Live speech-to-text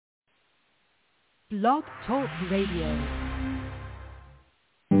Blog Talk Radio.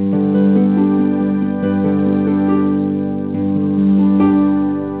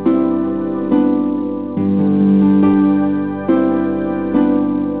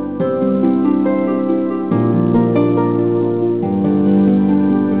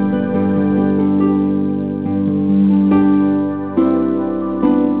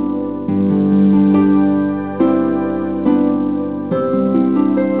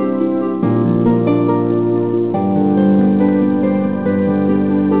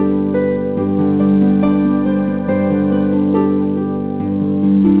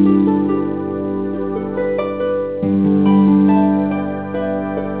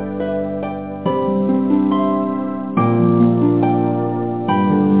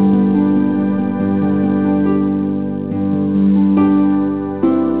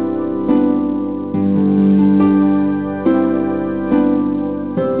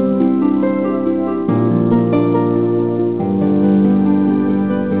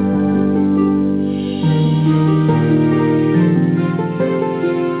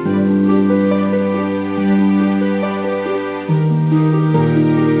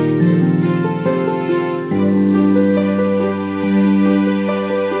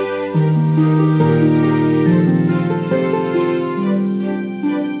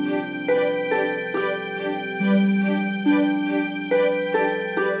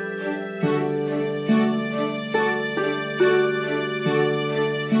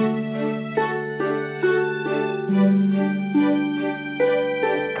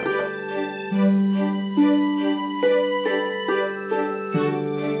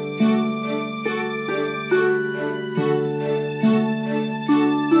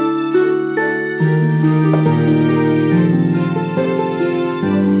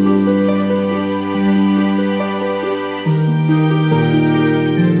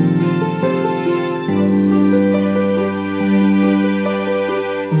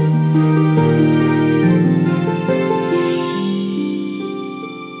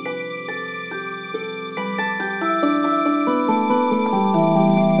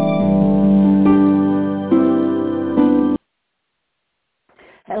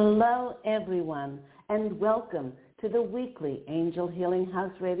 Hello, everyone, and welcome to the weekly Angel Healing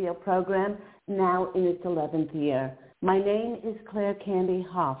House radio program, now in its 11th year. My name is Claire Candy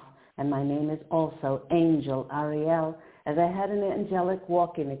Hoff, and my name is also Angel Ariel, as I had an angelic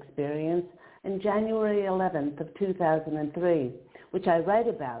walk-in experience on January 11th of 2003, which I write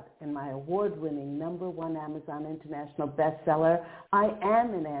about in my award-winning #1 Amazon International bestseller, I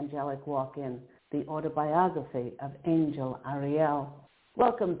Am an Angelic Walk-In, the autobiography of Angel Ariel.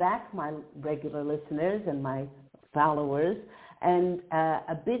 Welcome back, my regular listeners and my followers, and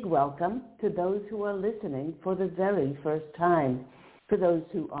a big welcome to those who are listening for the very first time. For those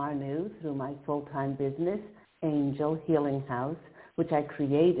who are new, through my full-time business, Angel Healing House, which I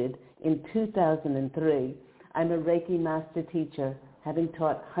created in 2003, I'm a Reiki master teacher, having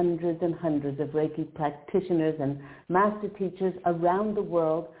taught hundreds and hundreds of Reiki practitioners and master teachers around the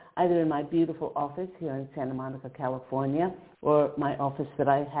world, either in my beautiful office here in Santa Monica, California, or my office that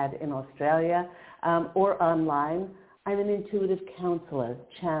I had in Australia, or online. I'm an intuitive counselor,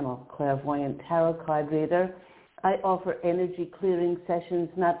 channel, clairvoyant tarot card reader. I offer energy clearing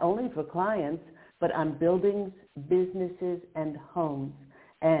sessions not only for clients, but on buildings, businesses, and homes.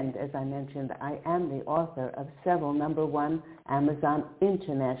 And as I mentioned, I am the author of several #1 Amazon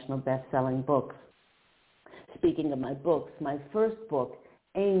International best-selling books. Speaking of my books, my first book,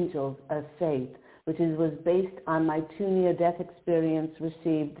 Angels of Faith, which was based on my 2 near-death experience,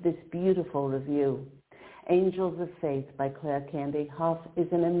 received this beautiful review. Angels of Faith by Claire Candy Hoff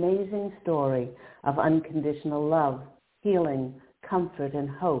is an amazing story of unconditional love, healing, comfort, and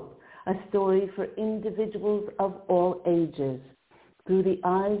hope, a story for individuals of all ages. Through the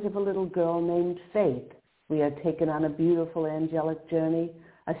eyes of a little girl named Faith, we are taken on a beautiful angelic journey,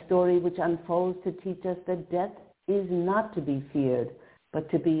 a story which unfolds to teach us that death is not to be feared, but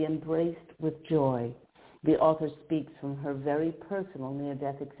to be embraced with joy. The author speaks from her very personal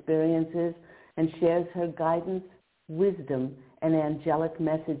near-death experiences and shares her guidance, wisdom, and angelic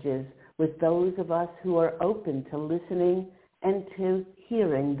messages with those of us who are open to listening and to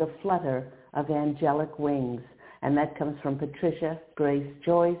hearing the flutter of angelic wings. And that comes from Patricia Grace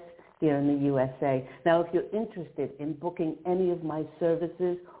Joyce here in the USA. Now, if you're interested in booking any of my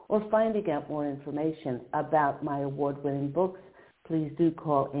services or finding out more information about my award-winning books, please do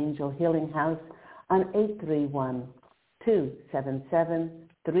call Angel Healing House on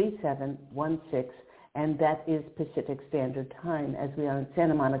 831-277-3716, and that is Pacific Standard Time, as we are in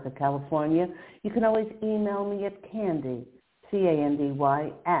Santa Monica, California. You can always email me at Candy,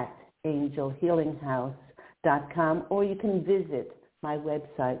 C-A-N-D-Y, angelhealinghouse.com, or you can visit my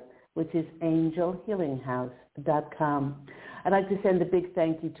website, which is angelhealinghouse.com. I'd like to send a big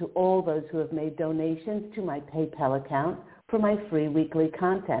thank you to all those who have made donations to my PayPal account for my free weekly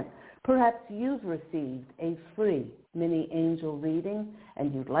content. Perhaps you've received a free mini angel reading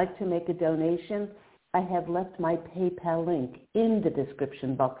and you'd like to make a donation. I have left my PayPal link in the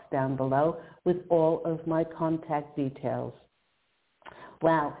description box down below with all of my contact details.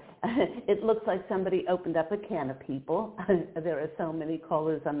 Wow, it looks like somebody opened up a can of people. There are so many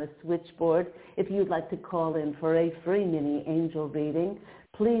callers on the switchboard. If you'd like to call in for a free mini angel reading,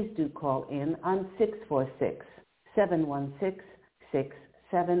 please do call in on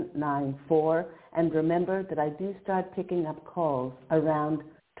 646-716-6794. And remember that I do start picking up calls around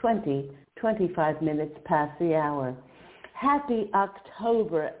 25 minutes past the hour. Happy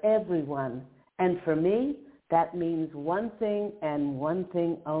October, everyone. And for me, that means one thing and one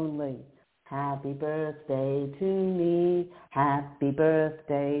thing only. Happy birthday to me. Happy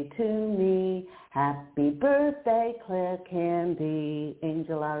birthday to me. Happy birthday, Claire Candy,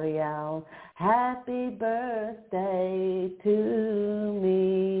 Angel Ariel. Happy birthday to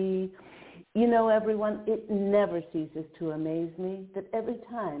me. You know, everyone, it never ceases to amaze me that every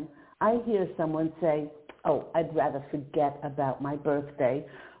time I hear someone say, oh, I'd rather forget about my birthday,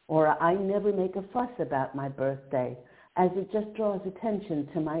 or I never make a fuss about my birthday, as it just draws attention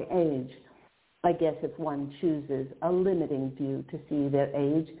to my age. I guess if one chooses a limiting view to see their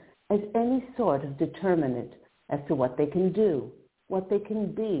age as any sort of determinant as to what they can do, what they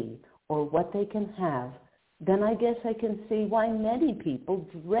can be, or what they can have, then I guess I can see why many people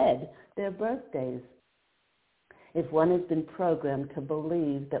dread their birthdays. If one has been programmed to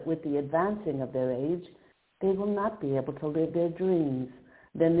believe that with the advancing of their age, they will not be able to live their dreams,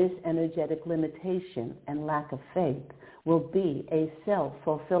 then this energetic limitation and lack of faith will be a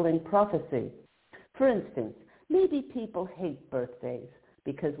self-fulfilling prophecy. For instance, maybe people hate birthdays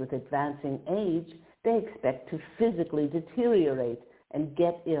because with advancing age, they expect to physically deteriorate and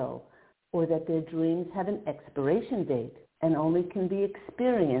get ill, or that their dreams have an expiration date and only can be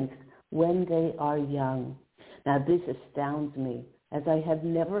experienced when they are young. Now, this astounds me, as I have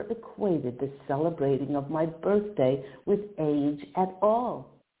never equated the celebrating of my birthday with age at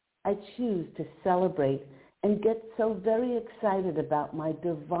all. I choose to celebrate and get so very excited about my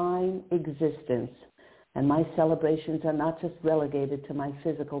divine existence. And my celebrations are not just relegated to my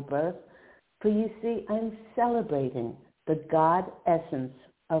physical birth, for you see, I'm celebrating the God essence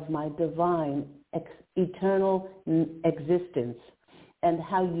of my divine eternal existence and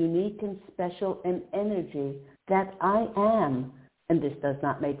how unique and special an energy that I am. And this does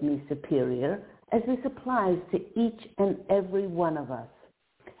not make me superior, as this applies to each and every one of us.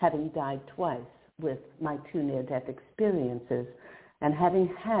 Having died twice with my 2 near-death experiences and having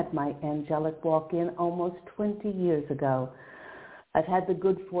had my angelic walk-in almost 20 years ago, I've had the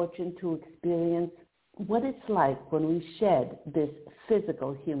good fortune to experience what it's like when we shed this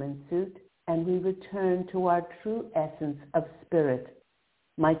physical human suit and we return to our true essence of spirit.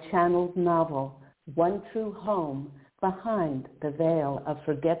 My channeled novel, One True Home, Behind the Veil of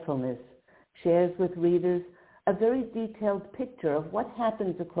Forgetfulness, shares with readers a very detailed picture of what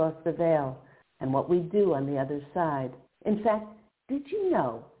happens across the veil and what we do on the other side. In fact, did you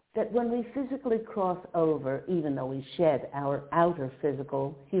know that when we physically cross over, even though we shed our outer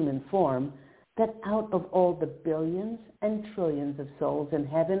physical human form, that out of all the billions and trillions of souls in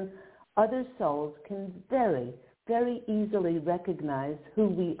heaven, other souls can very, very easily recognize who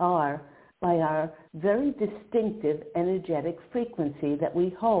we are by our very distinctive energetic frequency that we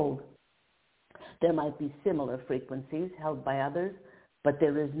hold. There might be similar frequencies held by others, but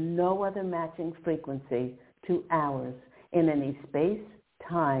there is no other matching frequency to ours in any space,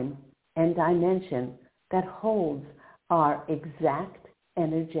 time, and dimension that holds our exact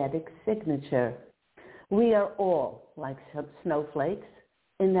energetic signature. We are all like snowflakes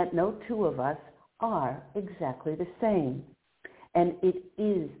in that no two of us are exactly the same. And it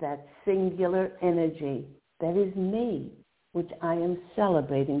is that singular energy that is me, which I am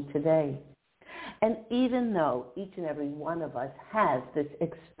celebrating today. And even though each and every one of us has this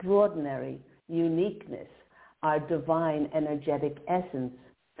extraordinary uniqueness, our divine energetic essence,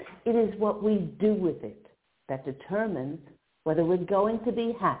 it is what we do with it that determines whether we're going to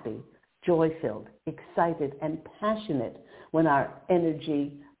be happy, joy-filled, excited, and passionate when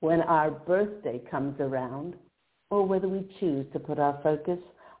our birthday comes around, or whether we choose to put our focus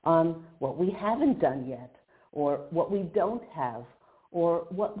on what we haven't done yet, or what we don't have, or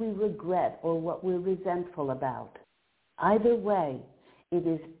what we regret, or what we're resentful about. Either way, it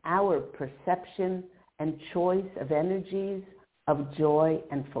is our perception and choice of energies, of joy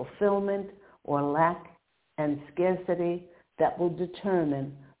and fulfillment or lack and scarcity that will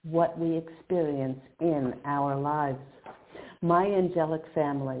determine what we experience in our lives. My angelic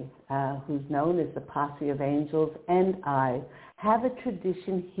family, who's known as the Posse of Angels, and I have a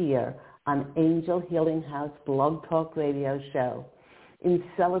tradition here on Angel Healing House Blog Talk Radio Show in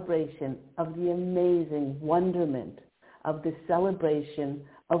celebration of the amazing wonderment of the celebration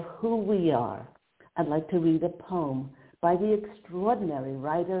of who we are. I'd like to read a poem by the extraordinary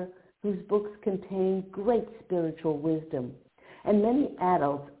writer whose books contain great spiritual wisdom. And many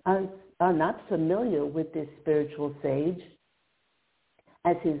adults are not familiar with this spiritual sage,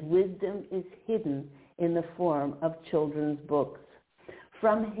 as his wisdom is hidden in the form of children's books.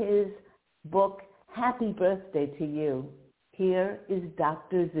 From his book, Happy Birthday to You, here is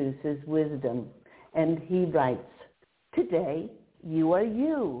Dr. Zeus's wisdom. And he writes, "Today, you are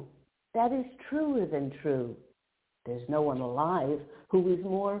you. That is truer than true. There's no one alive who is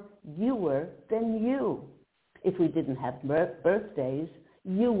more youer than you. If we didn't have birthdays,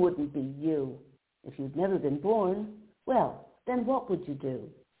 you wouldn't be you. If you'd never been born, well, then what would you do?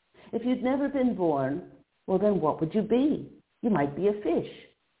 If you'd never been born, well, then what would you be? You might be a fish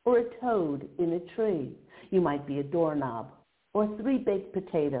or a toad in a tree. You might be a doorknob or 3 baked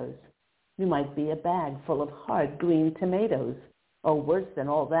potatoes. You might be a bag full of hard green tomatoes. Or worse than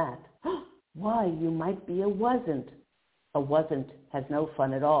all that, why, you might be a wasn't. A wasn't has no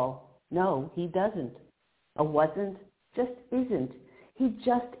fun at all. No, he doesn't. A wasn't just isn't. He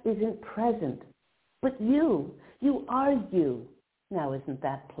just isn't present. But you are you. Now isn't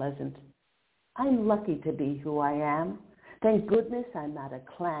that pleasant? I'm lucky to be who I am. Thank goodness I'm not a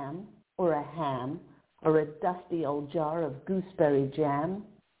clam or a ham or a dusty old jar of gooseberry jam.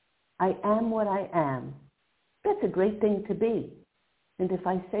 I am what I am. That's a great thing to be. And if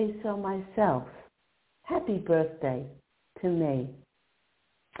I say so myself, happy birthday to me."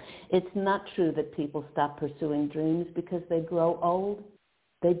 It's not true that people stop pursuing dreams because they grow old.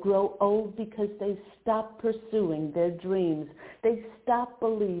 They grow old because they stop pursuing their dreams. They stop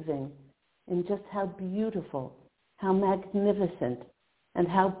believing in just how beautiful, how magnificent, and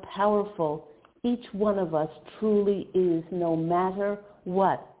how powerful each one of us truly is, no matter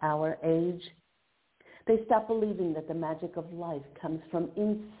what our age. They stop believing that the magic of life comes from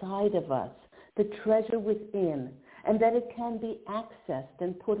inside of us, the treasure within, and that it can be accessed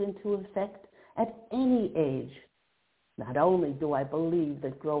and put into effect at any age. Not only do I believe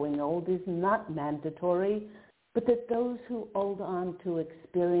that growing old is not mandatory, but that those who hold on to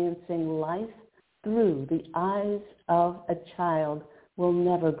experiencing life through the eyes of a child will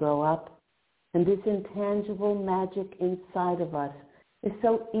never grow up. And this intangible magic inside of us is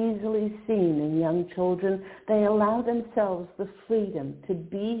so easily seen in young children. They allow themselves the freedom to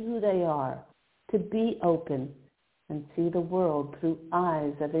be who they are, to be open, and see the world through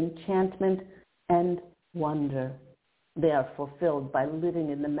eyes of enchantment and wonder. They are fulfilled by living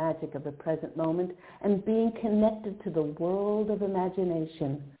in the magic of the present moment and being connected to the world of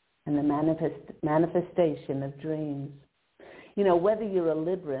imagination and the manifestation of dreams. You know, whether you're a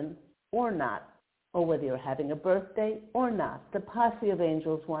Libran or not, or whether you're having a birthday or not, the Posse of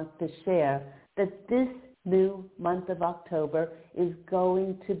Angels wants to share that this new month of October is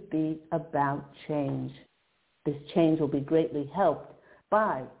going to be about change. This change will be greatly helped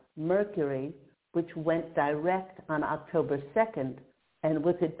by Mercury, which went direct on October 2nd. And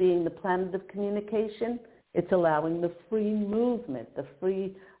with it being the planet of communication, it's allowing the free movement, the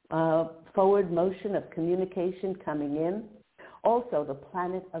free forward motion of communication coming in. Also, the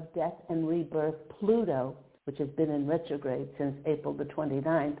planet of death and rebirth, Pluto, which has been in retrograde since April the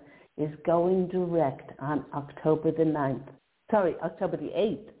 29th, is going direct on October the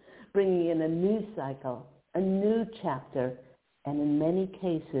 8th, bringing in a new cycle, a new chapter, and in many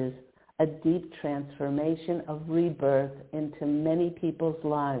cases, a deep transformation of rebirth into many people's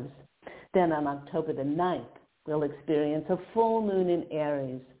lives. Then on October the 9th, we'll experience a full moon in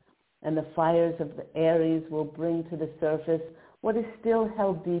Aries, and the fires of the Aries will bring to the surface what is still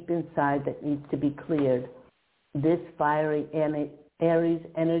held deep inside that needs to be cleared. This fiery Aries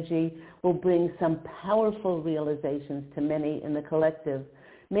energy will bring some powerful realizations to many in the collective,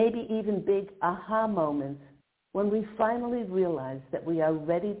 maybe even big aha moments when we finally realize that we are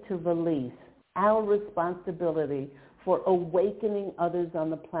ready to release our responsibility for awakening others on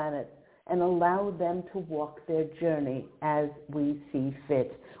the planet and allow them to walk their journey as we see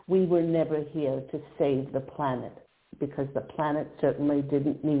fit. We were never here to save the planet, because the planet certainly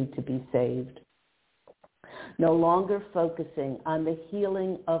didn't need to be saved. No longer focusing on the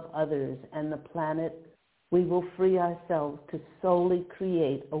healing of others and the planet, we will free ourselves to solely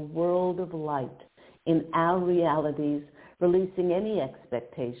create a world of light in our realities, releasing any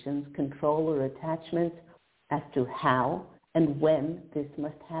expectations, control, or attachments as to how and when this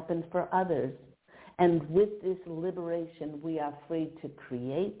must happen for others. And with this liberation, we are free to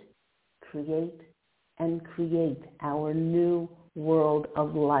create, and create our new world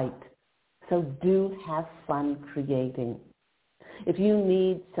of light. So do have fun creating. If you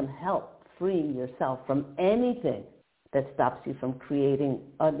need some help freeing yourself from anything that stops you from creating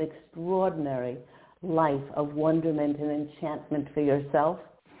an extraordinary life of wonderment and enchantment for yourself,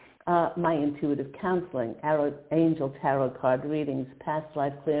 my intuitive counseling, angel tarot card readings, past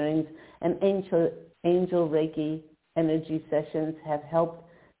life clearings, and angel Reiki energy sessions have helped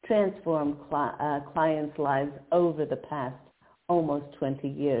transform clients' lives over the past almost 20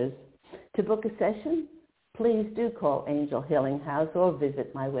 years. To book a session, please do call Angel Healing House or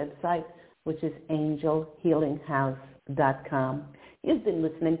visit my website, which is angelhealinghouse.com. You've been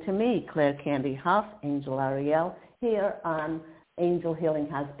listening to me, Claire Candy Hoff, Angel Ariel, here on Angel Healing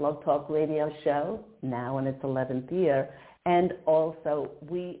House Blog Talk Radio Show, now in its 11th year. And also,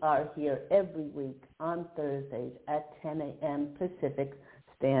 we are here every week on Thursdays at 10 a.m. Pacific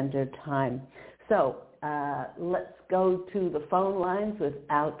Standard Time. So let's go to the phone lines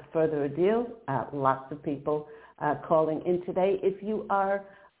without further ado. Lots of people calling in today. If you are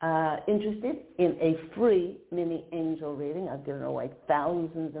interested in a free mini angel reading, I've given away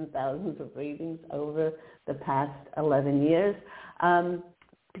thousands and thousands of readings over the past 11 years.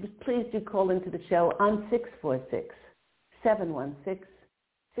 Please do call into the show on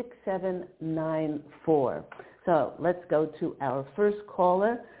 646-716-6794. So let's go to our first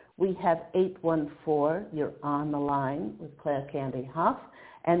caller. We have 814. You're on the line with Claire Candy Hoff.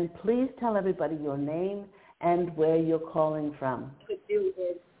 And please tell everybody your name and where you're calling from. Could do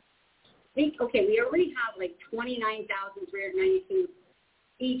is, we already have like 29,392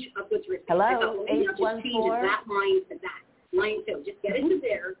 each of what's written. Hello, maybe I'll just change that line to that. Line 2. Just get it to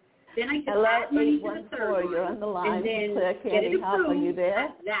there. Then I can add money to the third line. You're on the line. And then Claire get it Candy Hoff, are you approved there?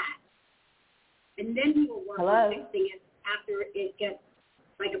 at that. And then we will work on fixing it after it gets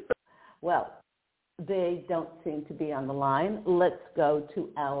like approved. Well, they don't seem to be on the line. Let's go to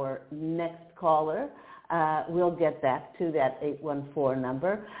our next caller. We'll get back to that 814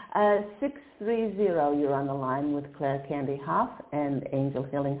 number. 630, you're on the line with Claire Candy Hoff and Angel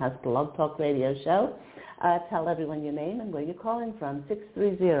Healing House Blog Talk Radio Show. Tell everyone your name and where you're calling from.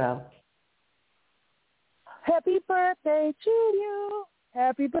 630. Happy birthday to you.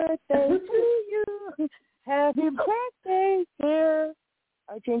 Happy birthday to you. Happy birthday, dear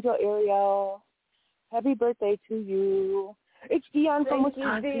Archangel Ariel. Happy birthday to you. It's Dion from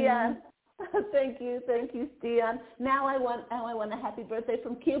Wisconsin. Dion. Thank you, Dion. Now I want a happy birthday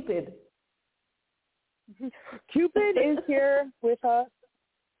from Cupid. Cupid is here with us.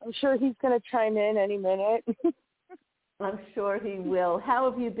 I'm sure he's going to chime in any minute. I'm sure he will.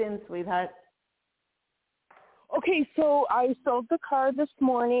 How have you been, sweetheart? Okay, so I sold the car this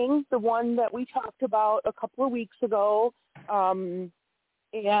morning, the one that we talked about a couple of weeks ago, and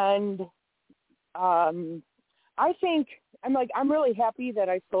I think I'm really happy that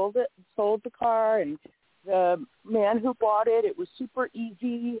I sold the car, and the man who bought it, it was super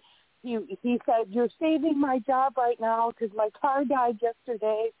easy. He said, "You're saving my job right now because my car died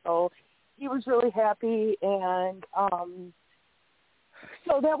yesterday," so he was really happy, and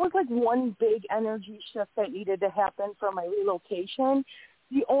so that was like one big energy shift that needed to happen for my relocation.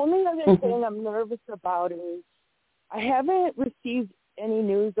 The only other thing I'm nervous about is I haven't received any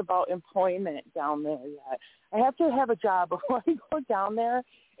news about employment down there yet. I have to have a job before I go down there.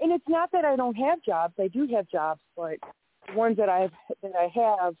 And it's not that I don't have jobs. I do have jobs, but the ones that I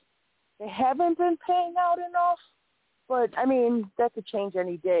have, they haven't been paying out enough. But, I mean, that could change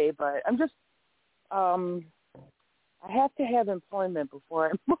any day. But I'm just, I have to have employment before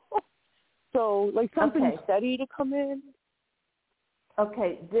I move. So, like something steady to come in.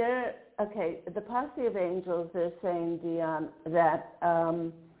 Okay, the Posse of Angels, they're saying, Dion, that,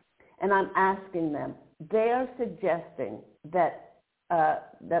 and I'm asking them, they are suggesting that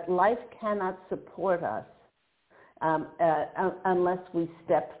that life cannot support us unless we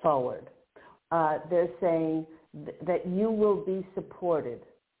step forward. They're saying that you will be supported.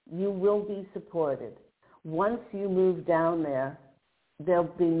 You will be supported. Once you move down there, there'll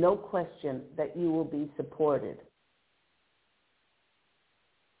be no question that you will be supported.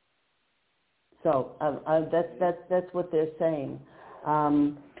 So that's what they're saying.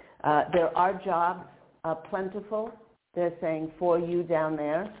 There are jobs plentiful, they're saying, for you down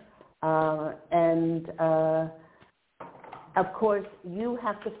there. And, of course, you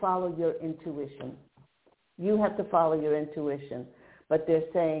have to follow your intuition. You have to follow your intuition. But they're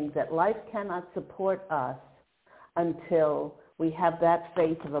saying that life cannot support us until we have that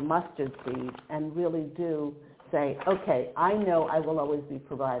faith of a mustard seed and really do say, okay, I know I will always be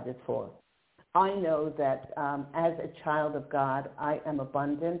provided for. I know that as a child of God, I am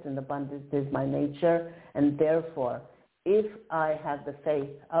abundant, and abundance is my nature, and therefore, if I have the faith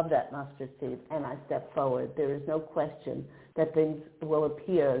of that mustard seed and I step forward, there is no question that things will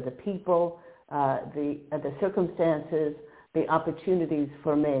appear, the people, the circumstances, the opportunities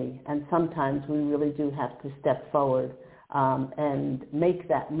for me. And sometimes we really do have to step forward and make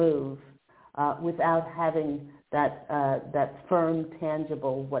that move without having that firm,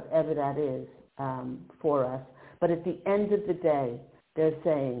 tangible, whatever that is for us. But at the end of the day, they're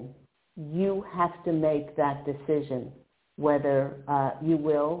saying you have to make that decision whether you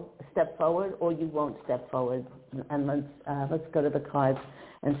will step forward or you won't step forward. And let's go to the cards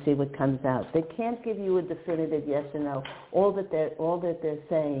and see what comes out. They can't give you a definitive yes or no. All that they're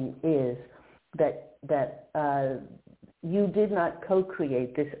saying is that you did not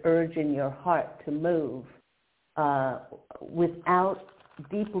co-create this urge in your heart to move without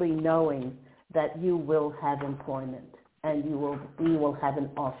deeply knowing that you will have employment and you will have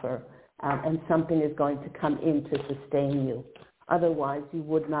an offer. And something is going to come in to sustain you. Otherwise, you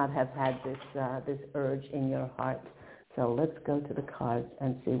would not have had this urge in your heart. So let's go to the cards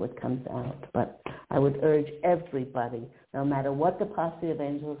and see what comes out. But I would urge everybody, no matter what the posse of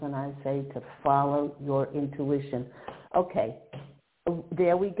angels and I say, to follow your intuition. Okay,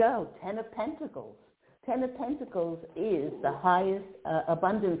 there we go, 10 of Pentacles. 10 of Pentacles is the highest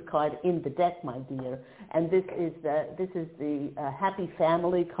abundance card in the deck, my dear, and this is the happy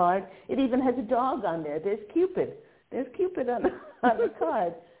family card. It even has a dog on there. There's Cupid. There's Cupid on the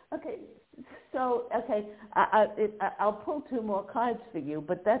card. Okay, so I'll pull 2 more cards for you,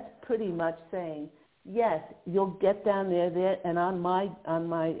 but that's pretty much saying yes, you'll get down there, and on my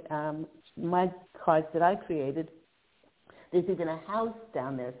cards that I created, there's even a house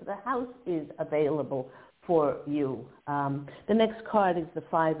down there. So the house is available for you. The next card is the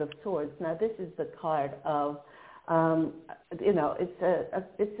 5 of Swords. Now, this is the card of,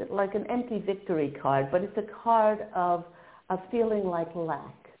 it's like an empty victory card, but it's a card of feeling like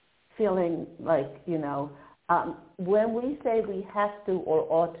lack, feeling like, when we say we have to or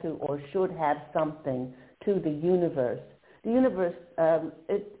ought to or should have something to the universe,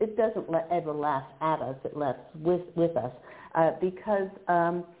 it doesn't ever laugh at us. It laughs with us because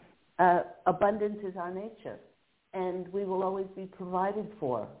abundance is our nature, and we will always be provided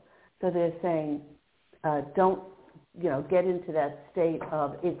for. So they're saying, don't get into that state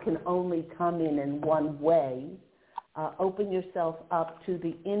of it can only come in one way. Open yourself up to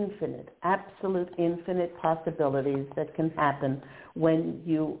the infinite, absolute infinite possibilities that can happen when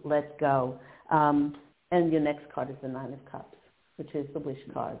you let go. And your next card is the 9 of Cups, which is the wish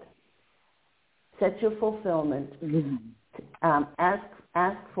card. Set your fulfillment.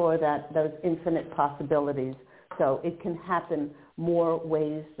 Ask for those infinite possibilities, so it can happen more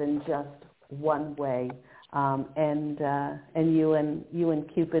ways than just one way. And you and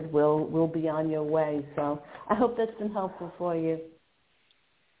Cupid will be on your way. So I hope that's been helpful for you.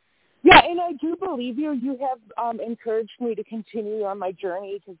 Yeah, and I do believe you. You have encouraged me to continue on my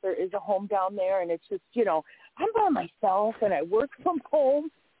journey because there is a home down there, and it's just, I'm by myself and I work from home.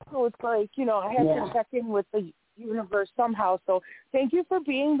 So it's like, I have to check in with the universe somehow. So thank you for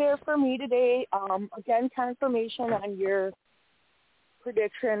being there for me today. Again, confirmation on your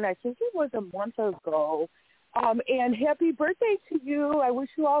prediction. I think it was a month ago. And happy birthday to you. I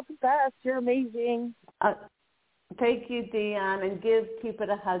wish you all the best. You're amazing. Thank you, Dion, and give Cupid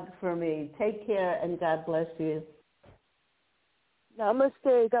a hug for me. Take care, and God bless you.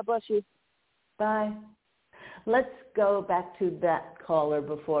 Namaste. God bless you. Bye. Let's go back to that caller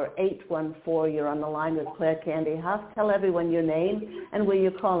before 814. You're on the line with Claire Candy Huff. Tell everyone your name and where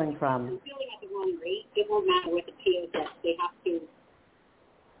you're calling from. I'm feeling at the wrong rate. It won't matter what the PO says. They have to.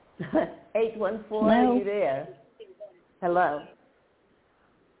 814, Hello? are you there? Hello.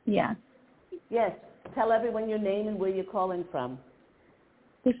 Yeah. Yes. Tell everyone your name and where you're calling from.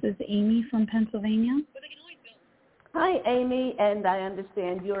 This is Amy from Pennsylvania. Hi, Amy, and I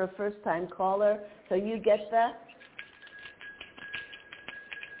understand you're a first-time caller, so you get the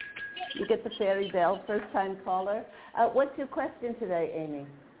fairy bell, first-time caller. What's your question today, Amy?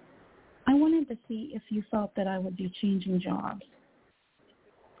 I wanted to see if you felt that I would be changing jobs.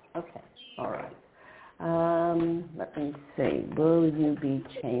 Okay, all right. Let me see. Will you be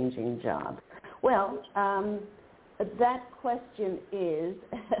changing jobs? Well, that question is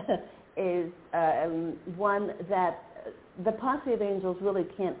one that the posse of angels really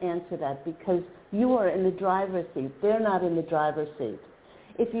can't answer that because you are in the driver's seat. They're not in the driver's seat.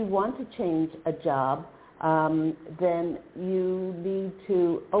 If you want to change a job, then you need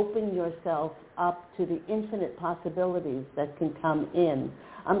to open yourself up to the infinite possibilities that can come in.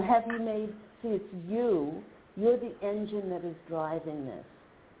 Have you made, see, it's you're the engine that is driving this.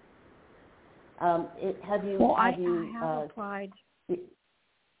 Have you applied.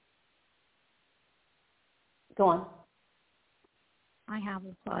 Go on. I have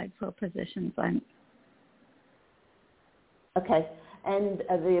applied for positions. Okay. And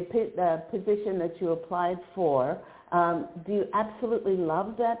the position that you applied for, do you absolutely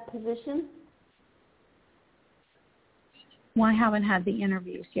love that position? Well, I haven't had the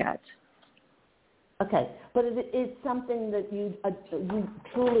interviews yet. Okay, but it's something that you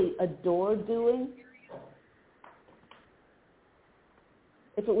truly adore doing?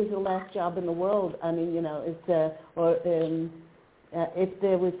 If it was your last job in the world, I mean, if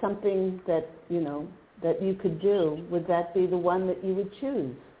there was something that, that you could do, would that be the one that you would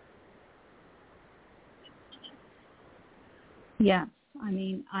choose? Yes. I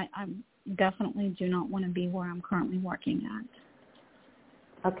mean, I definitely do not want to be where I'm currently working at.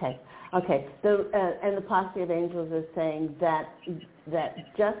 Okay. So, and the Posse of Angels is saying that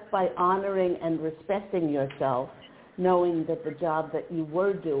just by honoring and respecting yourself, knowing that the job that you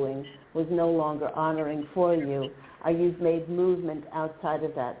were doing was no longer honoring for you, you've made movement outside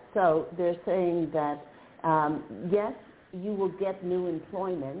of that. So they're saying that, yes, you will get new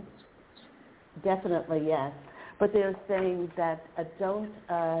employment, definitely yes, but they're saying that don't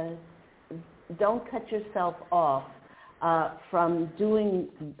cut yourself off from doing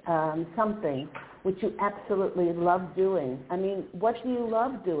something which you absolutely love doing. I mean, what do you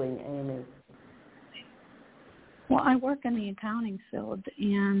love doing, Amy? Well, I work in the accounting field,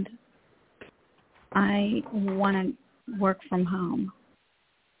 and I want to work from home.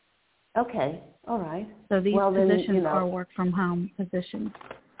 Okay, all right. So these positions are work from home positions.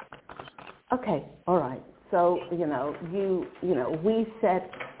 Okay, all right. So we set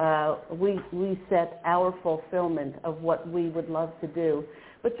our fulfillment of what we would love to do,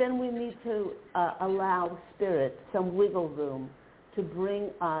 but then we need to allow spirit some wiggle room to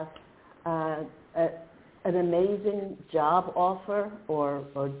bring us an amazing job offer or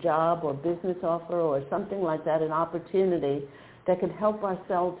job or business offer or something like that, an opportunity that can help our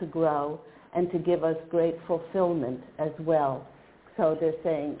cell to grow and to give us great fulfillment as well. So they're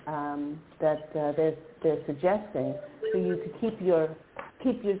saying that they're suggesting for you to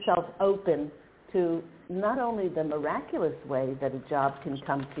keep yourself open to not only the miraculous way that a job can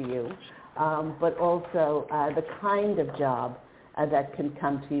come to you, but also the kind of job that can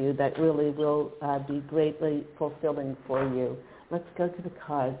come to you that really will be greatly fulfilling for you. Let's go to the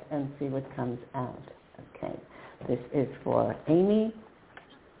cards and see what comes out. Okay, this is for Amy.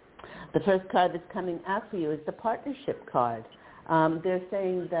 The first card that's coming out for you is the partnership card. They're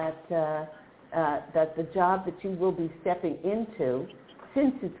saying that the job that you will be stepping into,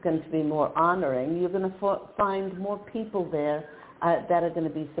 since it's going to be more honoring, you're going to find more people there that are going to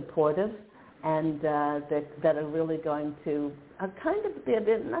be supportive and that are really going to but they're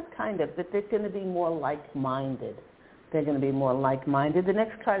going to be more like-minded. They're going to be more like-minded. The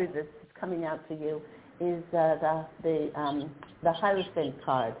next card that's coming out for you is the Hierophant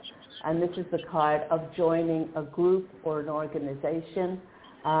card. And this is the card of joining a group or an organization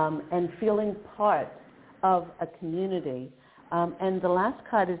and feeling part of a community. And the last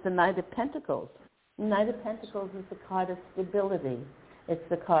card is the Knight of Pentacles. The Knight of Pentacles is the card of stability. It's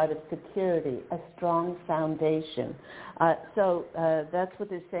the card of security, a strong foundation. So that's what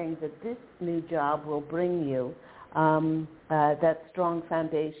they're saying, that this new job will bring you that strong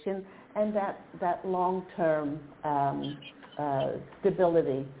foundation and that long-term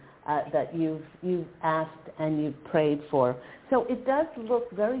stability that you've asked and you've prayed for. So it does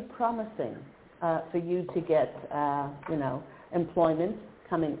look very promising for you to get, employment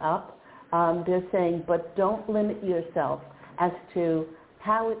coming up. They're saying, but don't limit yourself as to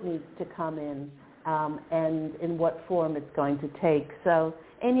how it needs to come in and in what form it's going to take. So,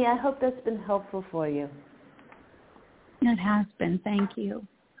 Amy, I hope that's been helpful for you. It has been. Thank you.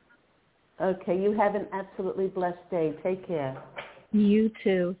 Okay, you have an absolutely blessed day. Take care. You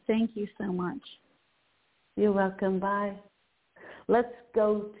too. Thank you so much. You're welcome. Bye. Let's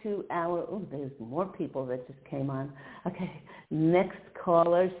go to there's more people that just came on. Okay, next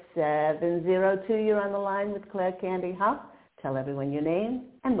caller, 702. You're on the line with Claire Candy Huff. Tell everyone your name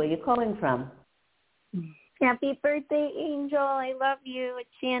and where you're calling from. Happy birthday, Angel. I love you. It's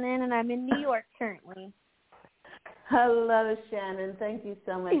Shannon, and I'm in New York currently. Hello, Shannon. Thank you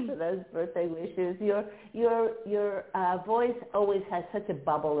so much for those birthday wishes. Your voice always has such a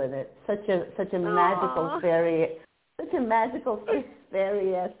bubble in it, such a magical fairy, such a magical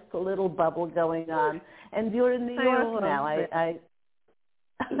fairy-esque little bubble going on. And you're in New York now.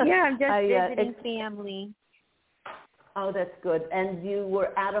 Yeah, I'm just visiting family. Oh, that's good. And you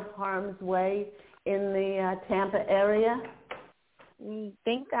were out of harm's way in the Tampa area?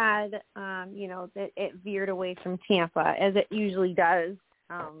 Thank God, that it veered away from Tampa, as it usually does.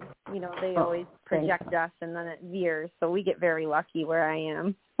 They always project us, and then it veers, so we get very lucky where I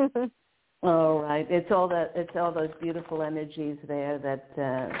am. All right. It's all those beautiful energies there that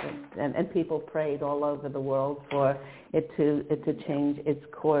and people prayed all over the world for it to change its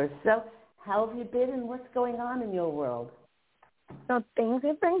course. So how have you been, and what's going on in your world? So things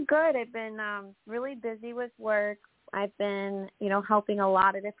have been good. I've been really busy with work. I've been, helping a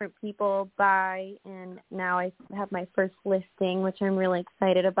lot of different people buy, and now I have my first listing, which I'm really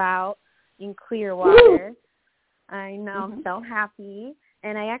excited about, in Clearwater. Woo! I know, I'm so happy.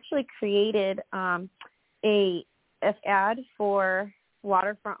 And I actually created a ad for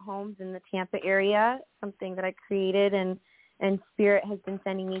waterfront homes in the Tampa area, something that I created, and Spirit has been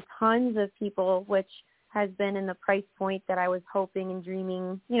sending me tons of people, which has been in the price point that I was hoping and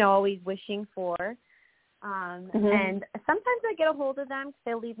dreaming, always wishing for. And sometimes I get a hold of them because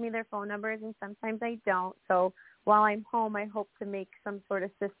they leave me their phone numbers, and sometimes I don't. So while I'm home, I hope to make some sort of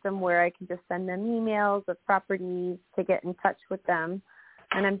system where I can just send them emails of properties to get in touch with them.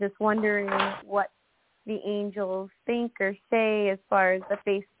 And I'm just wondering what the angels think or say as far as the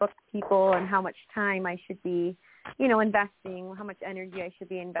Facebook people and how much time I should be, investing, how much energy I should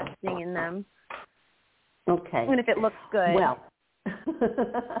be investing in them. Okay. And if it looks good. Well,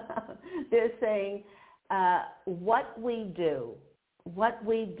 they're saying what we do,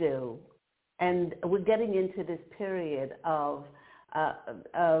 and we're getting into this period of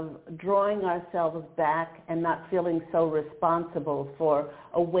drawing ourselves back and not feeling so responsible for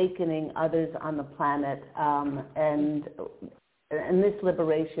awakening others on the planet, and this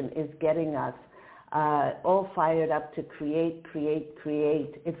liberation is getting us all fired up to create.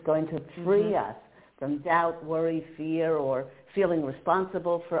 It's going to free us from doubt, worry, fear, or feeling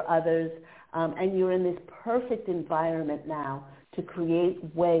responsible for others. And you're in this perfect environment now to create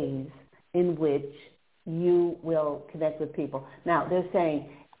ways in which you will connect with people. Now, they're saying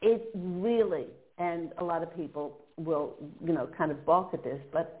it really, and a lot of people will, kind of balk at this,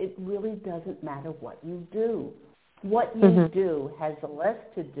 but it really doesn't matter what you do. What you do has less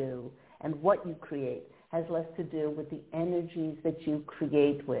to do, and what you create has less to do with the energies that you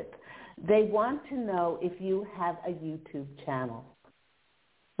create with. They want to know if you have a YouTube channel.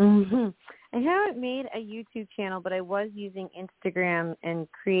 I haven't made a YouTube channel, but I was using Instagram and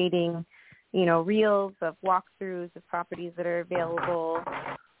creating, reels of walkthroughs of properties that are available.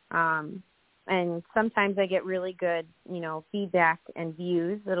 And sometimes I get really good, feedback and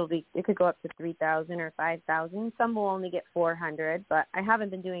views. It could go up to 3,000 or 5,000. Some will only get 400, but I haven't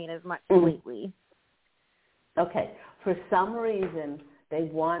been doing it as much lately. Okay. For some reason, they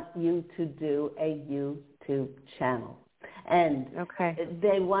want you to do a YouTube channel. And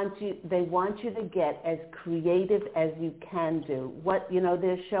they want you to get as creative as you can do. What,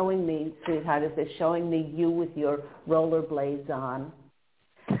 they're showing me, sweetheart, is they're showing me you with your rollerblades on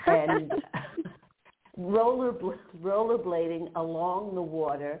and rollerblading along the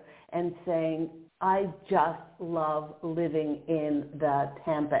water and saying, I just love living in the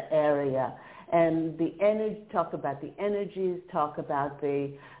Tampa area. And the energy, talk about the energies, talk about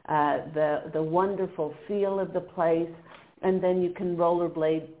the wonderful feel of the place. And then you can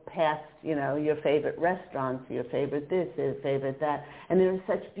rollerblade past, your favorite restaurants, your favorite this, your favorite that. And there are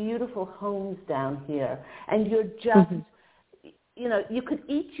such beautiful homes down here. And you're just, you could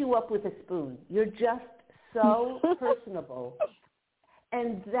eat you up with a spoon. You're just so personable.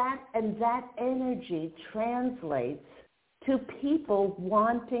 And that energy translates to people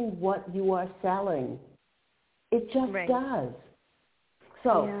wanting what you are selling. It just does.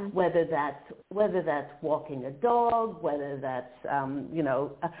 So whether that's walking a dog, whether that's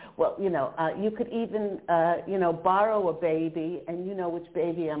you could even borrow a baby, and you know which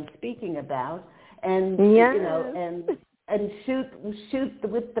baby I'm speaking about, and and shoot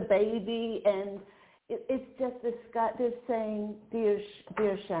with the baby, and it's just the sky. They're saying, dear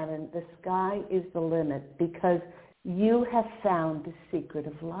Shannon, the sky is the limit because you have found the secret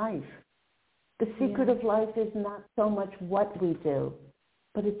of life. The secret of life is not so much what we do,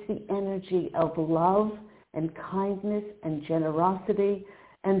 but it's the energy of love and kindness and generosity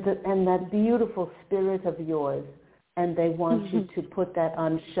and that beautiful spirit of yours. And they want you to put that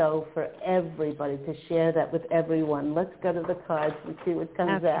on show for everybody, to share that with everyone. Let's go to the cards and see what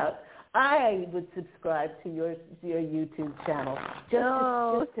comes out. I would subscribe to your YouTube channel.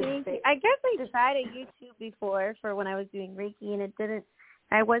 Thank you. I guess I tried a YouTube before for when I was doing Reiki, and it didn't.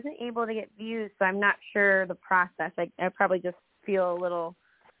 I wasn't able to get views, so I'm not sure the process. I probably just feel a little,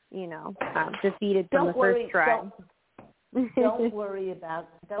 defeated from the first try. Don't worry about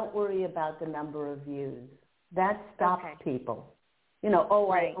the number of views. That stops people.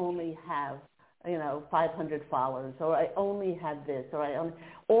 Right. I only have 500 followers, or I only have this,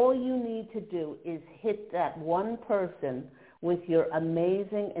 all you need to do is hit that one person with your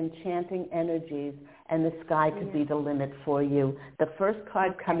amazing, enchanting energies, and the sky could be the limit for you. The first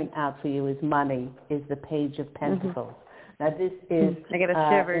card coming out for you is money, is the Page of Pentacles. Now this is, I get a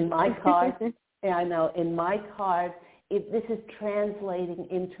shiver. In my card, I know, in my card, this is translating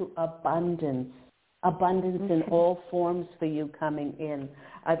into abundance in all forms for you coming in.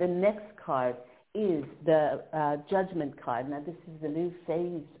 The next card is the Judgment card. Now, this is the new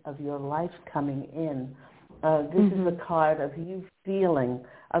phase of your life coming in. This is the card of you feeling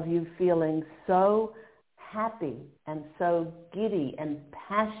so happy and so giddy and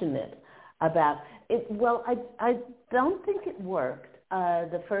passionate about it. Well, I don't think it worked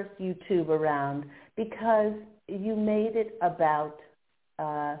the first YouTube around because you made it about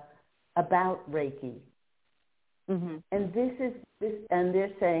Reiki. And this, and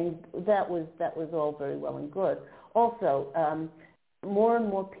they're saying that was all very well and good. Also, more and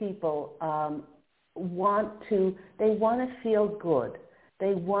more people want to feel good.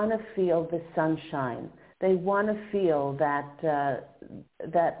 They want to feel the sunshine. They want to feel that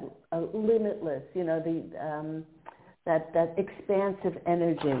limitless, that expansive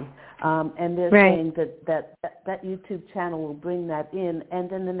energy. And they're saying that YouTube channel will bring that in. And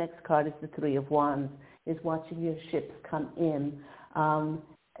then the next card is the Three of Wands, is watching your ships come in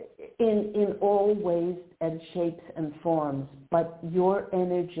all ways and shapes and forms. But your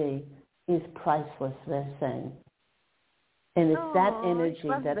energy is priceless, they're saying. And it's that energy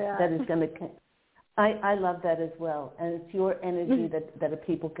that is going to... I love that as well. And it's your energy that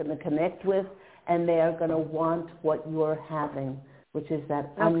people can connect with, and they are going to want what you're having, which is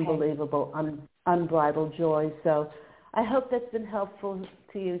that unbelievable, unbridled joy. So I hope that's been helpful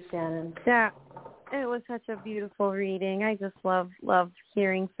to you, Shannon. Yeah, it was such a beautiful reading. I just love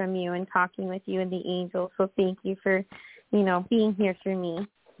hearing from you and talking with you and the angels. So thank you for, being here for me.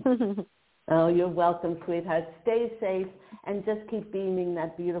 Oh, you're welcome, sweetheart. Stay safe and just keep beaming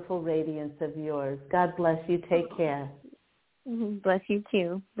that beautiful radiance of yours. God bless you. Take care. Bless you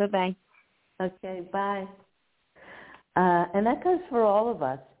too. Bye-bye. Okay, bye. And that goes for all of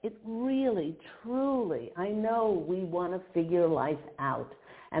us. It really, truly, I know we want to figure life out,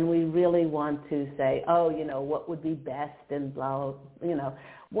 and we really want to say, what would be best and blah,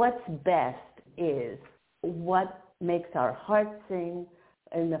 What's best is what makes our heart sing,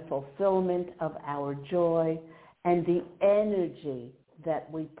 in the fulfillment of our joy and the energy that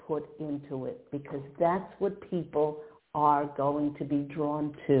we put into it, because that's what people are going to be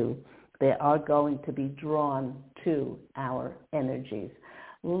drawn to. They are going to be drawn to our energies.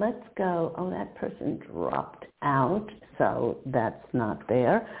 Let's go. Oh, that person dropped out, so that's not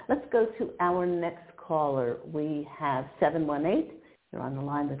there. Let's go to our next caller. We have 718. You're on the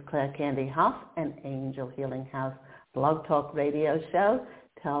line with Claire Candy Hough and Angel Healing House Blog Talk Radio Show.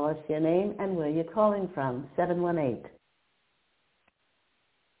 Tell us your name and where you're calling from. 718.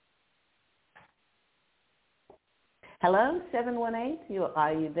 Hello, 718.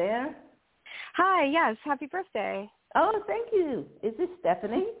 Are you there? Hi, yes. Happy birthday. Oh, thank you. Is this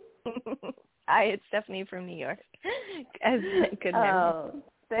Stephanie? Hi, it's Stephanie from New York. Good memory. Oh,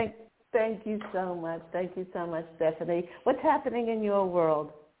 thank you so much. Thank you so much, Stephanie. What's happening in your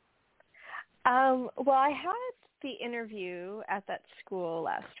world? Well, I had the interview at that school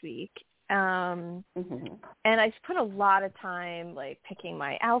last week, and I put a lot of time picking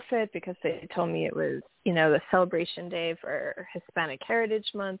my outfit because they told me it was the celebration day for Hispanic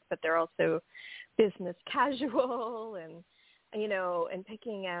Heritage Month, but they're also business casual, and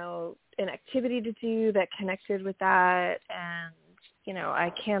picking out an activity to do that connected with that. And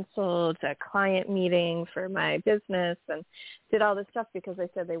I canceled a client meeting for my business and did all this stuff because they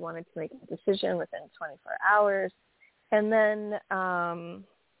said they wanted to make a decision within 24 hours. And then, and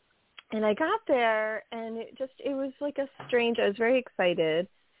I got there, and it was I was very excited.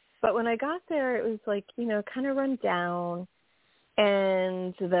 But when I got there, it was kind of run down.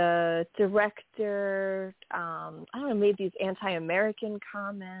 And the director, made these anti-American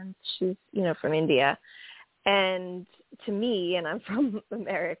comments. She's, from India. And to me, and I'm from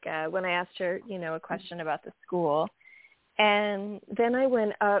America, when I asked her, a question about the school, And then I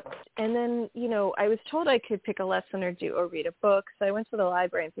went up, and then, I was told I could pick a lesson or read a book. So I went to the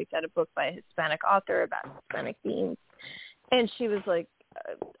library and picked out a book by a Hispanic author about Hispanic themes. And she was like,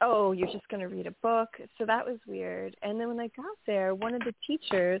 oh, you're just going to read a book? So that was weird. And then when I got there, one of the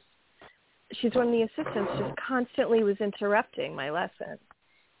teachers, she's one of the assistants, just constantly was interrupting my lesson.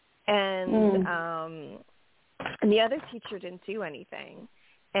 And the other teacher didn't do anything.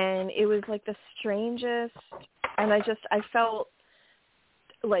 And it was like the strangest, and I felt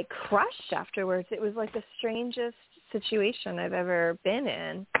like crushed afterwards. It was like the strangest situation I've ever been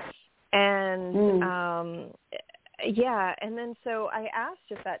in. And and then so I asked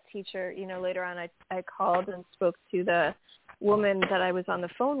if that teacher, later on I called and spoke to the woman that I was on the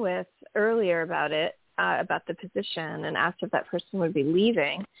phone with earlier about it, about the position, and asked if that person would be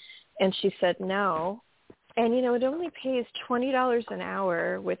leaving. And she said no. And, it only pays $20 an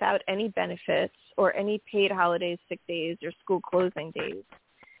hour without any benefits or any paid holidays, sick days, or school closing days,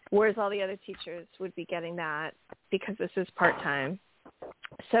 whereas all the other teachers would be getting that because this is part-time.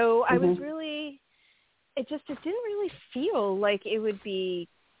 So I was really, it didn't really feel like it would be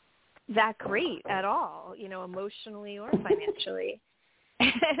that great at all, emotionally or financially.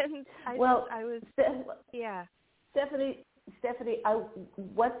 And I was, yeah. Stephanie,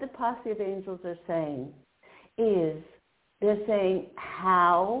 what the Posse of Angels are saying is they're saying,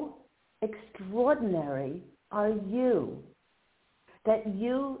 how extraordinary are you? That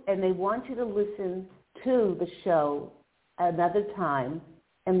and they want you to listen to the show another time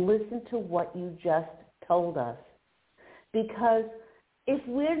and listen to what you just told us. Because if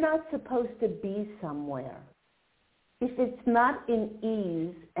we're not supposed to be somewhere, if it's not in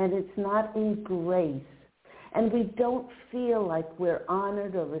ease and it's not in grace, and we don't feel like we're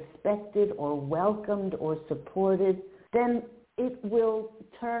honored or respected or welcomed or supported, then it will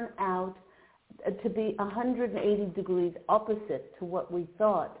turn out to be 180 degrees opposite to what we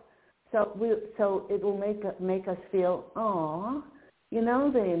thought. So it will make us feel, oh,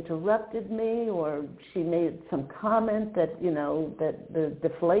 they interrupted me, or she made some comment that that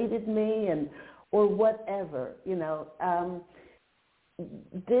deflated me, or whatever.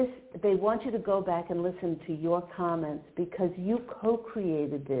 They want you to go back and listen to your comments because you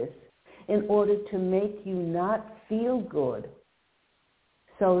co-created this in order to make you not feel good,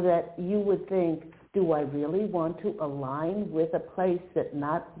 so that you would think, do I really want to align with a place that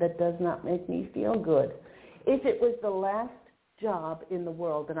does not make me feel good? If it was the last job in the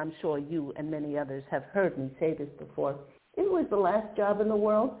world, and I'm sure you and many others have heard me say this before, if it was the last job in the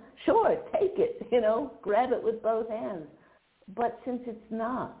world, sure, take it, grab it with both hands. But since it's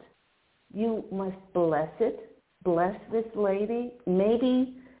not, you must bless it, bless this lady.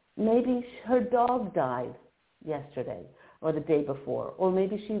 Maybe her dog died yesterday or the day before, or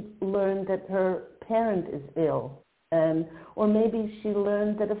maybe she learned that her parent is ill, or maybe she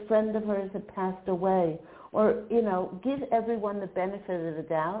learned that a friend of hers had passed away, or, give everyone the benefit of the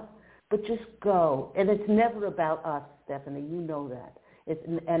doubt, but just go. And it's never about us, Stephanie, you know that.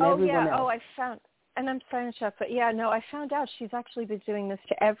 Everyone else. And I'm sorry to interrupt, but I found out she's actually been doing this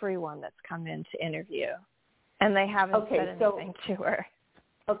to everyone that's come in to interview, and they haven't said anything to her.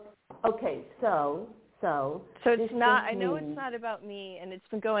 Okay, so it's not. I know it's not about me, and it's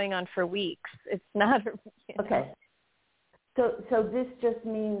been going on for weeks. It's not. Okay. So this just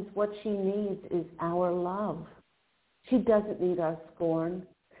means what she needs is our love. She doesn't need our scorn,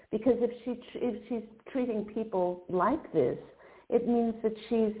 because if she's treating people like this, it means that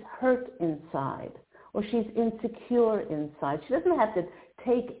she's hurt inside, or she's insecure inside. She doesn't have to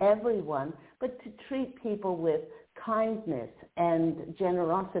take everyone, but to treat people with kindness and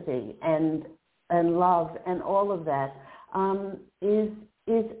generosity and love and all of that is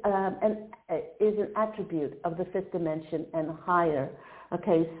an attribute of the fifth dimension and higher.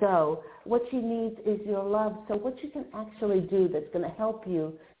 Okay, so what she needs is your love. So what you can actually do that's going to help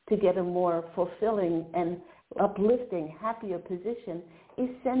you to get a more fulfilling and uplifting, happier position is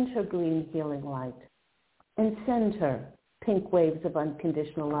send her green healing light and send her pink waves of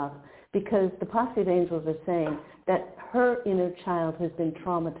unconditional love, because the Posse of Angels are saying that her inner child has been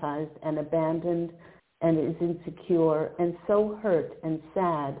traumatized and abandoned and is insecure and so hurt and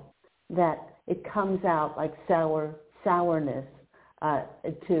sad that it comes out like sourness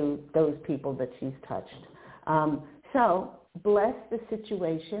to those people that she's touched. So bless the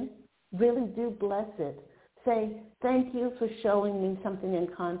situation. Really do bless it. Say, thank you for showing me something in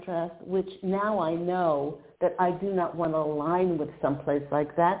contrast, which now I know that I do not want to align with someplace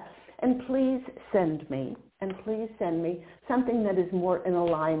like that. And please send me something that is more in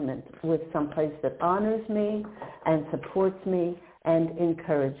alignment with someplace that honors me and supports me and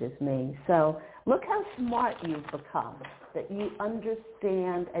encourages me. So look how smart you've become. that you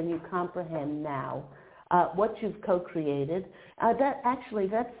understand and you comprehend now what you've co-created.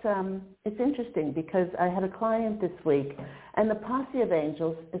 It's interesting because I had a client this week, and the posse of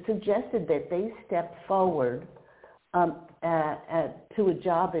angels suggested that they step forward to a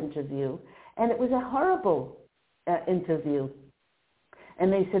job interview, and it was a horrible interview.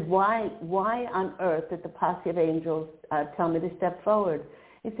 And they said, why on earth did the posse of angels tell me to step forward?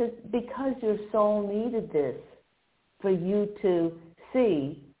 He says, because your soul needed this for you to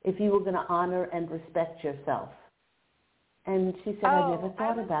see if you were going to honor and respect yourself. And she said, I never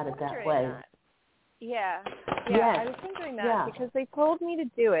thought about it that way. That. Yeah, yes. I was wondering that because they told me to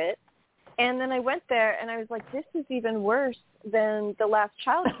do it, and then I went there and I was like, this is even worse than the last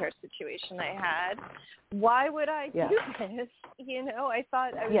child care situation I had. Why would I do this? I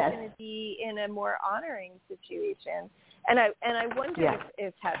thought I was going to be in a more honoring situation. And I wondered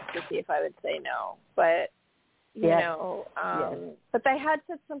if Ted to see if I would say no. But, but they had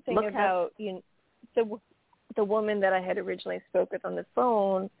said something about the woman that I had originally spoke with on the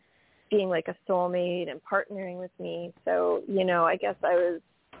phone being like a soulmate and partnering with me. So, I guess I was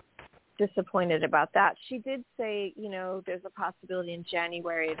disappointed about that. She did say, there's a possibility in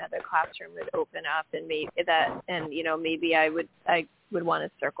January another classroom would open up, and maybe I would want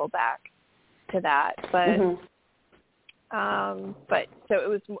to circle back to that. But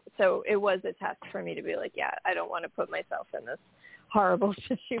so it was a test for me to be like, I don't want to put myself in this horrible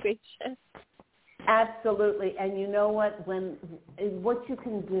situation. Absolutely. And you know what? What you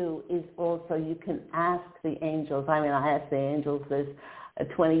can do is also you can ask the angels. I asked the angels this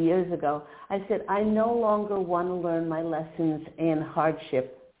 20 years ago. I said, I no longer want to learn my lessons in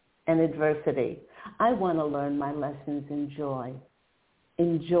hardship and adversity. I want to learn my lessons in joy.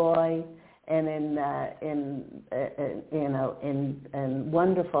 In joy and in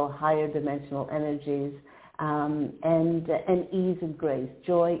wonderful higher dimensional energies, and ease and grace,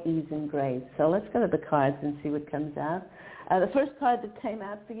 joy, ease, and grace. So let's go to the cards and see what comes out. The first card that came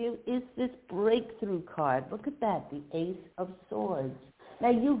out for you is this breakthrough card. Look at that, the Ace of Swords. Now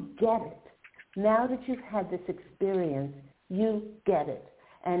you get it. Now that you've had this experience, you get it.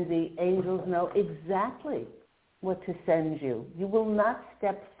 And the angels know exactly what to send you. You will not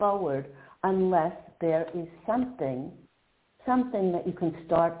step forward unless there is something that you can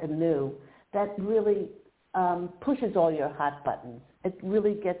start anew that really pushes all your hot buttons. It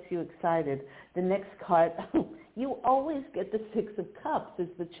really gets you excited. The next card, you always get the Six of Cups.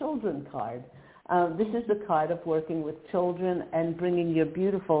 It's the children card. This is the card of working with children and bringing your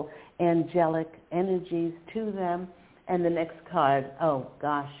beautiful angelic energies to them. And the next card,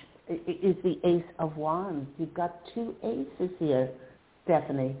 is the Ace of Wands. You've got two aces here,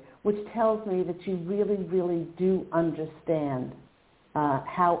 Stephanie, which tells me that you really, really do understand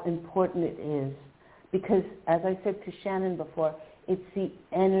how important it is. Because, as I said to Shannon before, it's the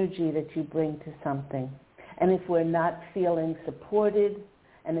energy that you bring to something. And if we're not feeling supported,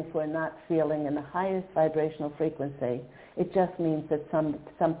 and if we're not feeling in the highest vibrational frequency, it just means that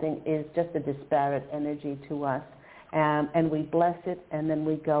something is just a disparate energy to us. And we bless it, and then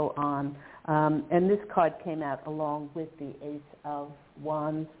we go on. And this card came out along with the Ace of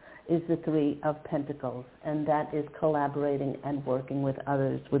Wands, is the Three of Pentacles, and that is collaborating and working with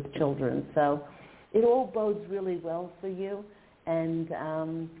others, with children. So it all bodes really well for you, and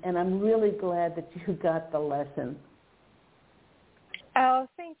I'm really glad that you got the lesson. Oh,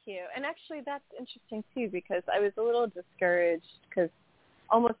 thank you. And actually that's interesting too, because I was a little discouraged because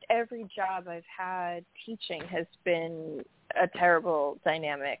almost every job I've had teaching has been a terrible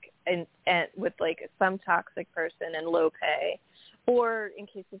dynamic and with like some toxic person and low pay, or in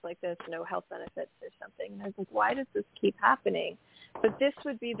cases like this, no health benefits or something. And I was like, why does this keep happening? But this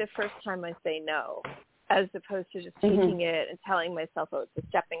would be the first time I say no, as opposed to just taking it and telling myself, oh, it's a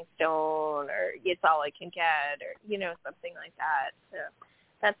stepping stone, or it's all I can get, or, something like that. So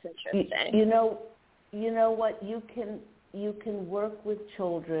that's interesting. You know what? You can work with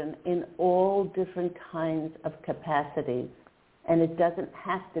children in all different kinds of capacities, and it doesn't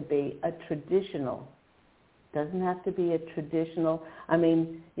have to be a traditional. I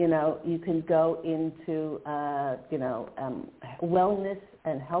mean, you can go into, wellness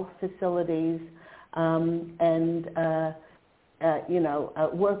and health facilities,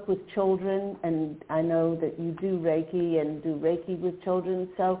 work with children. And I know that you do Reiki with children.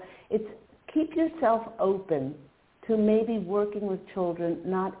 So it's keep yourself open to maybe working with children,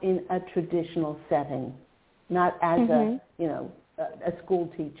 not in a traditional setting, not as a school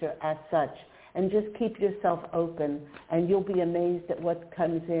teacher as such. And just keep yourself open, and you'll be amazed at what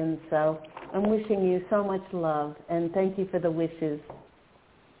comes in. So I'm wishing you so much love, and thank you for the wishes.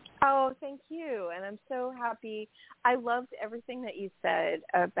 Oh, thank you. And I'm so happy. I loved everything that you said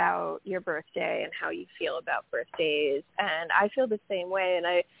about your birthday and how you feel about birthdays. And I feel the same way. And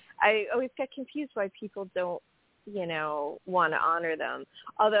I always get confused why people don't, want to honor them.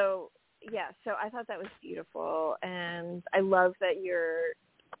 Although, yeah, so I thought that was beautiful. And I love that you're,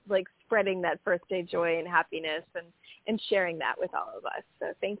 like, spreading that birthday joy and happiness and sharing that with all of us. So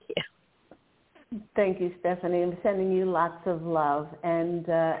thank you. Thank you, Stephanie. I'm sending you lots of love and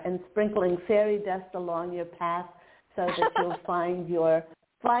sprinkling fairy dust along your path so that you'll find your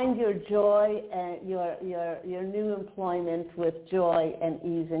joy and your new employment with joy and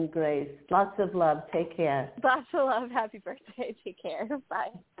ease and grace. Lots of love. Take care. Lots of love. Happy birthday. Take care.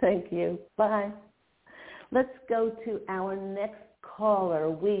 Bye. Thank you. Bye. Let's go to our next caller.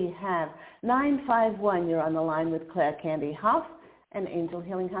 We have 951. You're on the line with Claire Candy Hoff and Angel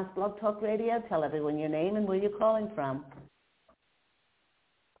Healing House Blog Talk Radio. Tell everyone your name and where you're calling from.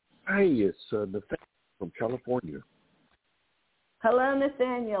 Hi, it's Nathaniel from California. Hello,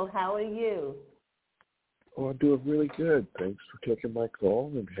 Nathaniel. How are you? Oh, I'm doing really good. Thanks for taking my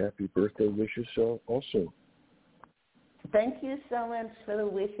call, and happy birthday wishes also. Thank you so much for the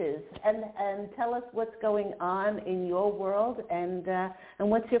wishes. And tell us what's going on in your world, and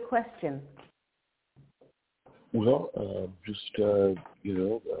what's your question? Well, just,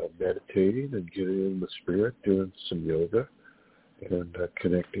 meditating and getting in the spirit, doing some yoga, and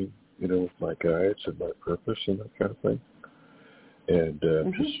connecting, with my guides and my purpose and that kind of thing. And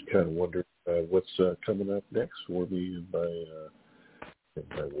just kind of wondering what's coming up next for me in my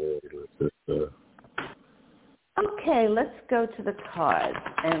world with this. Okay, let's go to the cards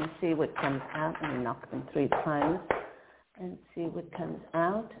and see what comes out. Let me knock them 3 times and see what comes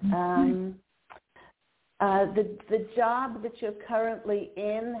out. The job that you're currently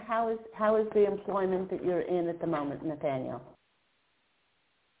in, how is the employment that you're in at the moment, Nathaniel?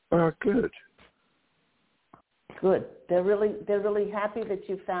 Good. Good. They're really happy that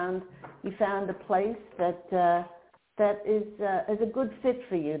you found a place that is a good fit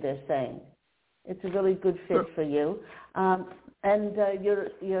for you. They're saying it's a really good fit for you, and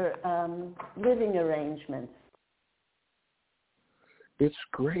your living arrangements. It's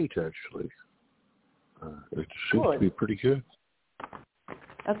great, actually. It seems to be pretty good.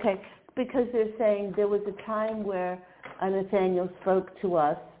 Okay, because they're saying there was a time where Nathaniel spoke to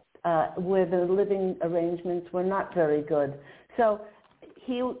us where the living arrangements were not very good. So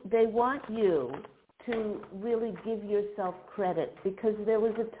they want you to really give yourself credit, because there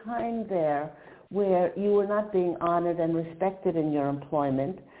was a time there where you were not being honored and respected in your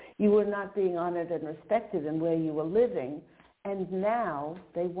employment. You were not being honored and respected in where you were living. And now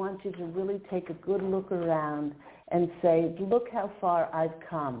they want you to really take a good look around and say, look how far I've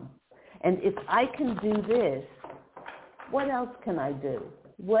come. And if I can do this, what else can I do?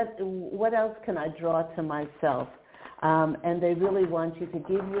 What else can I draw to myself? And they really want you to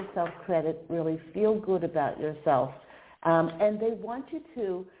give yourself credit, really feel good about yourself. And they want you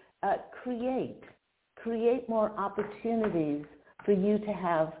to create more opportunities for you to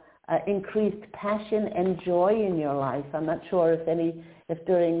have increased passion and joy in your life. I'm not sure if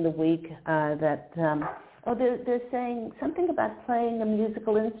during the week they're saying something about playing a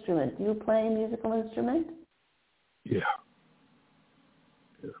musical instrument. Do you play a musical instrument? Yeah.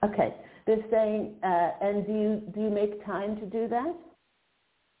 Okay. They're saying, and do you make time to do that?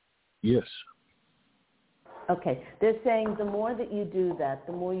 Yes. Okay. They're saying the more that you do that,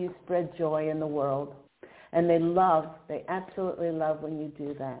 the more you spread joy in the world. And they absolutely love when you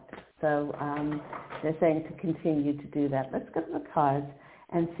do that. So they're saying to continue to do that. Let's go to the cards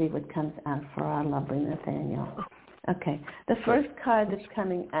and see what comes out for our lovely Nathaniel. Okay. The first card that is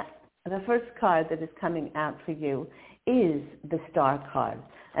coming out for you is the Star card.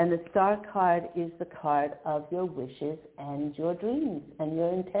 And the Star card is the card of your wishes and your dreams and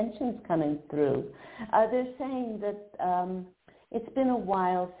your intentions coming through. They're saying that it's been a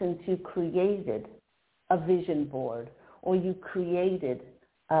while since you created a vision board, or you created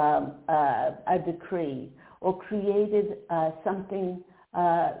a decree, or created something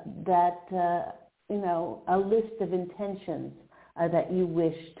that, a list of intentions that you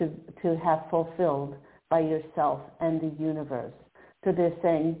wish to have fulfilled by yourself and the universe. So they're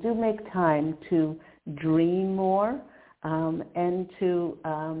saying, do make time to dream more, and to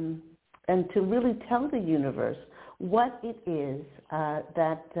really tell the universe what it is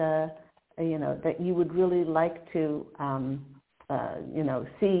that you would really like to,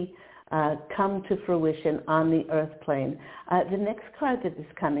 see come to fruition on the earth plane. The next card that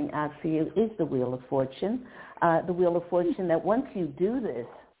is coming out for you is the Wheel of Fortune. The Wheel of Fortune, that once you do this,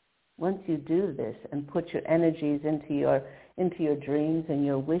 do this and put your energies into your dreams and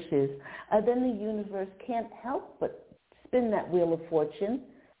your wishes, then the universe can't help but spin that wheel of fortune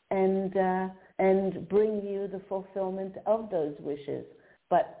and bring you the fulfillment of those wishes.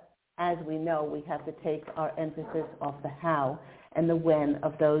 But as we know, we have to take our emphasis off the how and the when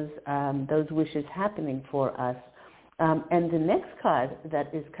of those wishes happening for us. And the next card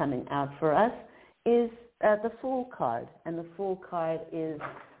that is coming out for us is the Fool card. And the Fool card is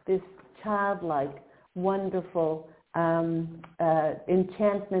this childlike, wonderful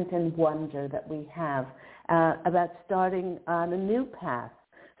enchantment and wonder that we have about starting on a new path.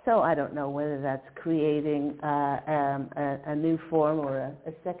 So I don't know whether that's creating a new form or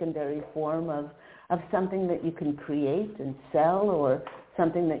a secondary form of something that you can create and sell, or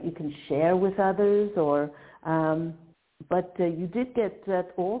something that you can share with others, but you did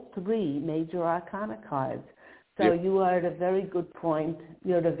get all three major arcana cards. So yep. You are at a very good point.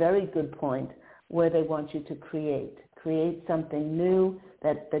 You're at a very good point where they want you to create something new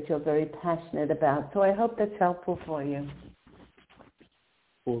that you're very passionate about. So I hope that's helpful for you.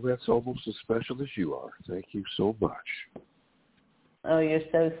 Well, that's almost as special as you are. Thank you so much. Oh, you're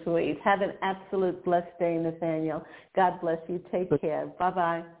so sweet. Have an absolute blessed day, Nathaniel. God bless you. Take care.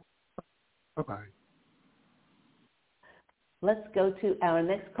 Bye-bye. Bye-bye. Let's go to our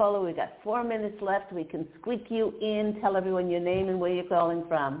next caller. We've got 4 minutes left. We can squeak you in. Tell everyone your name and where you're calling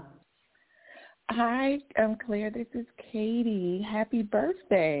from. Hi, Claire. This is Katie. Happy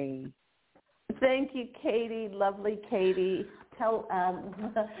birthday. Thank you, Katie. Lovely Katie. Tell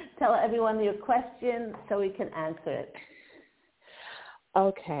everyone your question so we can answer it.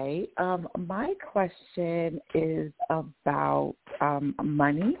 Okay. My question is about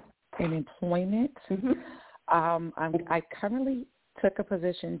money and employment. Mm-hmm. I currently took a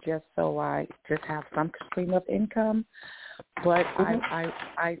position just so I just have some stream of income, but mm-hmm.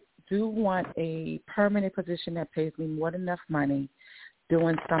 I do want a permanent position that pays me more than enough money,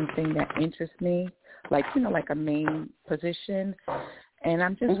 doing something that interests me, like a main position. And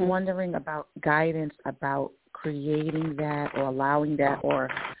I'm just mm-hmm. wondering about guidance about creating that or allowing that, or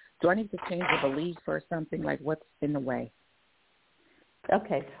do I need to change a belief or something? Like, what's in the way?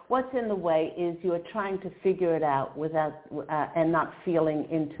 Okay. What's in the way is you're trying to figure it out without and not feeling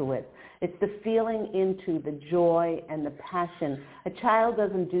into it. It's the feeling into the joy and the passion. A child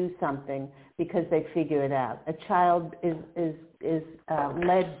doesn't do something because they figure it out. A child is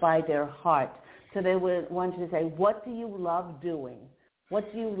led by their heart. So they would want you to say, what do you love doing? What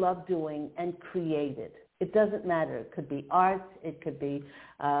do you love doing? And create it. It doesn't matter. It could be art. It could be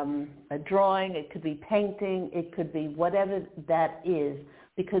a drawing. It could be painting. It could be whatever that is.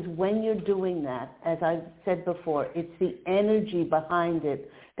 Because when you're doing that, as I've said before, it's the energy behind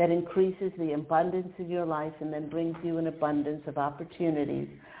it that increases the abundance of your life and then brings you an abundance of opportunities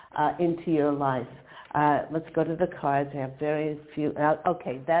into your life. Let's go to the cards. I have very few.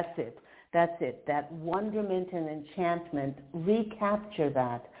 Okay, that's it. That's it. That wonderment and enchantment, recapture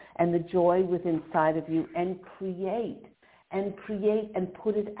that and the joy within inside of you and create and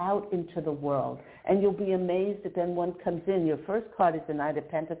put it out into the world. And you'll be amazed that then one comes in. Your first card is the Knight of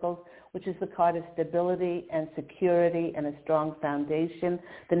Pentacles, which is the card of stability and security and a strong foundation.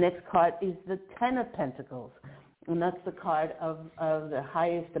 The next card is the Ten of Pentacles, and that's the card of the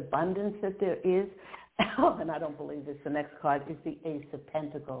highest abundance that there is. And I don't believe this. The next card is the Ace of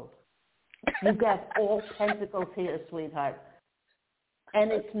Pentacles. You've got all pentacles here, sweetheart.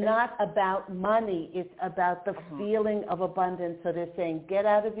 And it's not about money. It's about the feeling of abundance. So they're saying, get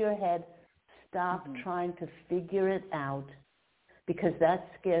out of your head. Stop trying to figure it out, because that's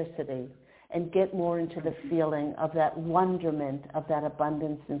scarcity, and get more into the feeling of that wonderment, of that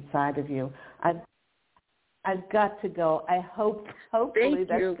abundance inside of you. I've got to go. Hopefully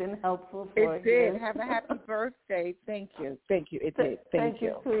that's been helpful for you. It did. Have a happy birthday. Thank you. It did. Thank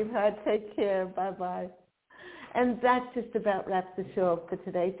you, sweetheart. Take care. Bye-bye. And that just about wraps the show up for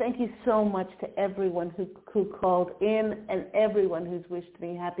today. Thank you so much to everyone who called in and everyone who's wished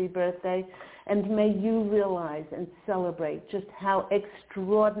me happy birthday. And may you realize and celebrate just how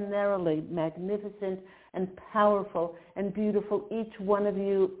extraordinarily magnificent and powerful and beautiful each one of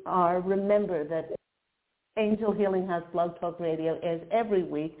you are. Remember that Angel Healing House Blog Talk Radio airs every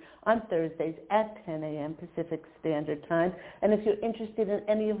week on Thursdays at 10 a.m. Pacific Standard Time. And if you're interested in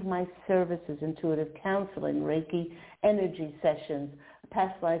any of my services, intuitive counseling, Reiki, energy sessions,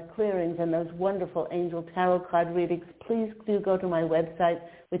 past life clearings, and those wonderful angel tarot card readings, please do go to my website,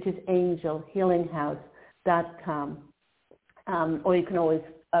 which is angelhealinghouse.com. Or you can always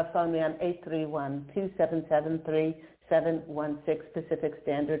phone me on 831-2773-716 Pacific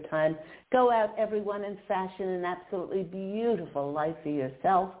Standard Time. Go out, everyone, and fashion an absolutely beautiful life for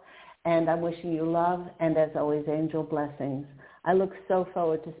yourself And I'm wishing you love and, as always, angel blessings. I look so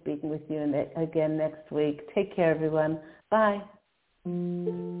forward to speaking with you again next week. Take care, everyone. Bye.